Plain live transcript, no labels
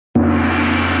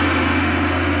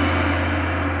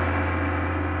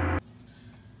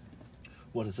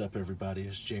What is up, everybody?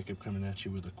 It's Jacob coming at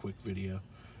you with a quick video.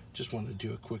 Just wanted to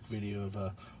do a quick video of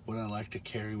what I like to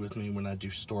carry with me when I do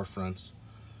storefronts.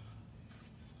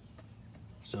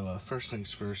 So first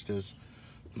things first is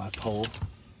my pole.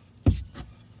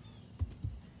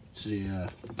 It's the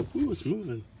ooh, it's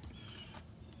moving.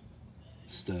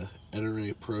 It's the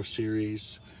Ed Pro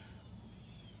Series.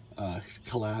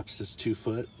 Collapsed is 2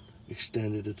 foot,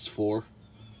 extended it's 4.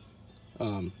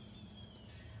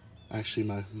 Actually,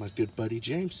 my good buddy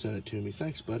James sent it to me.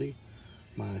 Thanks, buddy.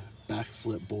 My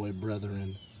backflip boy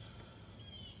brethren.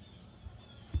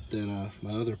 Then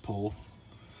my other pole,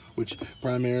 which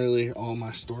primarily all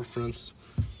my storefronts,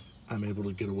 I'm able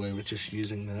to get away with just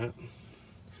using that.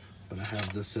 But I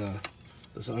have this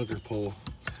this Unger pole.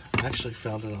 I actually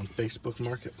found it on Facebook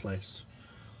Marketplace.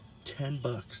 10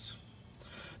 bucks.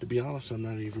 To be honest, I'm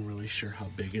not even really sure how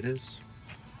big it is.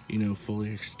 You know,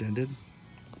 fully extended.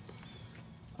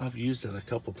 I've used it a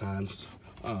couple times.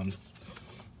 The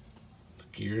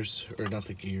gears, or not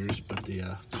the gears, but the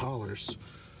collars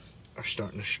are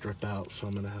starting to strip out, so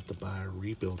I'm gonna have to buy a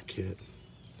rebuild kit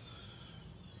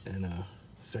and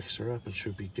fix her up, and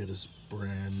she'll be good as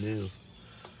brand new.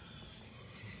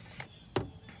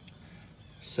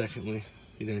 Secondly,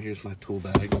 you know, here's my tool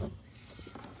bag.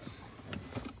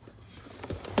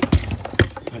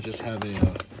 I just have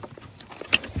a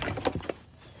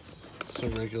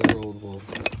regular old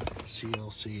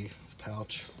CLC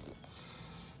pouch.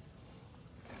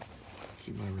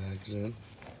 Keep my rags in.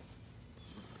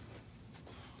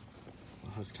 My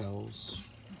hug towels.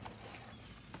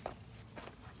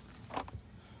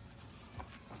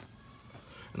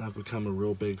 And I've become a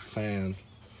real big fan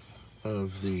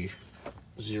of the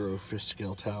Zero fish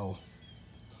scale towel.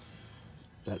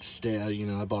 That you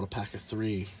know, I bought a pack of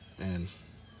 3, and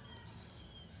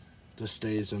this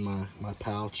stays in my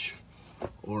pouch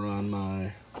or on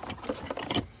my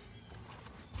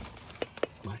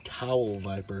towel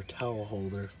viper towel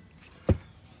holder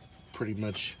pretty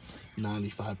much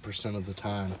 95% of the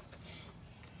time.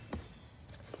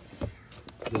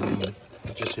 Then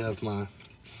I just have my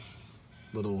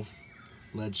little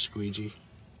ledge squeegee.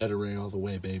 Ed all the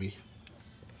way, baby.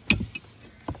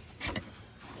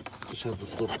 Just have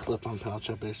this little clip-on pouch.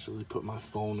 I basically put my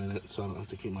phone in it, so I don't have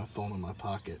to keep my phone in my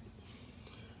pocket.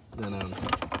 Then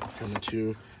coming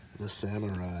to the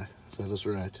Samurai. That is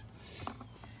right.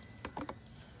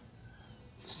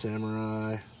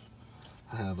 Samurai.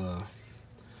 I have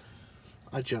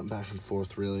I jump back and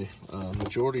forth really.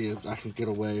 Majority I can get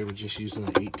away with just using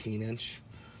an 18-inch,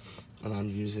 and I'm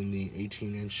using the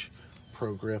 18-inch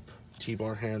Pro Grip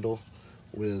T-bar handle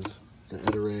with the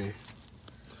Ed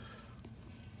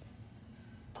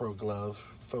Pro Glove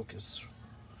Focus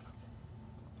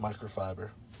microfiber,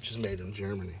 which is made in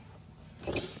Germany.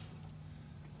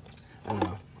 And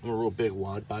I'm a real big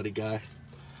wide body guy.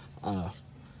 As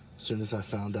soon as I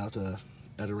found out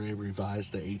Ed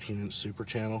revised the 18-inch Super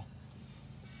Channel,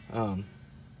 I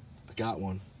got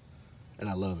one, and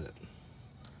I love it.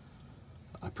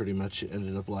 I pretty much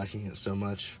ended up liking it so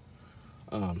much,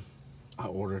 I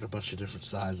ordered a bunch of different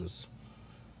sizes.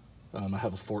 I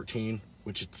have a 14,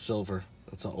 which it's silver.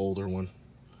 That's an older one.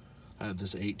 I have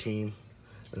this 18,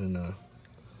 and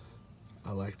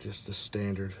I like just the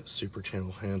standard Super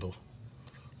Channel handle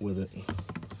with it.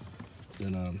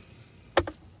 Then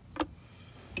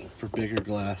for bigger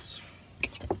glass,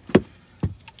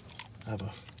 I have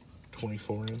a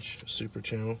 24-inch Super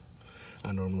Channel.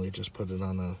 I normally just put it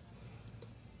on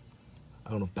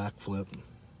a backflip,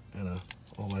 and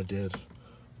all I did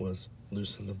was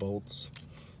loosen the bolts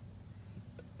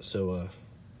so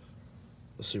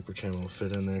the Super Channel will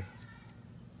fit in there.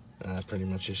 And I pretty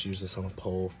much just use this on a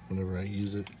pole whenever I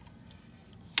use it.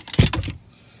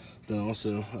 Then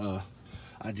also,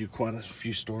 I do quite a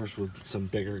few stores with some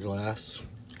bigger glass.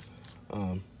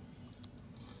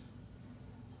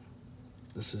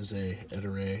 This is a Ed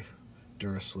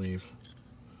Durasleeve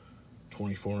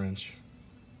 24-inch.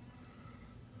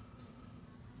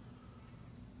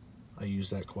 I use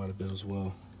that quite a bit as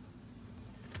well.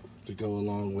 To go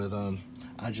along with,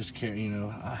 I just carry, you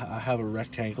know, I have a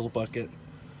rectangle bucket.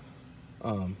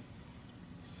 Don't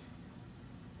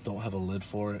have a lid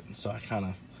for it, so I kind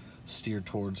of steered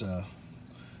towards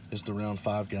just a round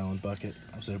 5-gallon bucket.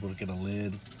 I was able to get a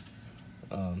lid.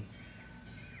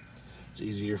 It's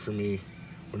easier for me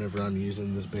whenever I'm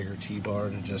using this bigger T-bar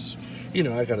to just, you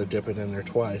know, I gotta dip it in there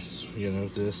twice, you know,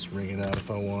 this, wring it out if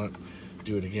I want,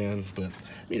 do it again, but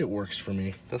I mean, it works for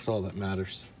me. That's all that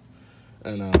matters.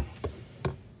 And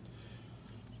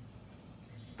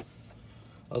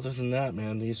other than that,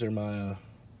 man, these are my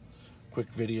quick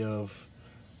video of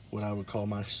what I would call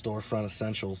my storefront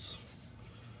essentials.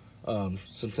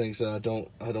 Some things that I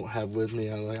don't have with me.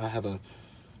 I have a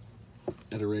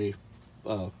Ed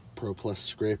Pro Plus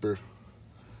scraper.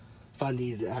 If I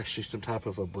needed actually some type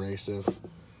of abrasive,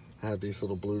 I have these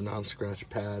little blue non-scratch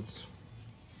pads.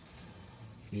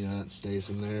 You know, that stays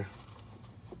in there.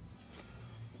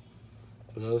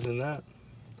 But other than that,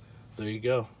 there you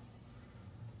go.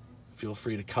 Feel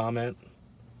free to comment,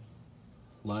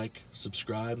 like,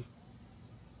 subscribe.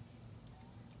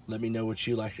 Let me know what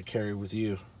you like to carry with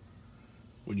you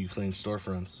when you clean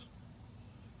storefronts.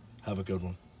 Have a good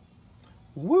one.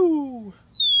 Woo!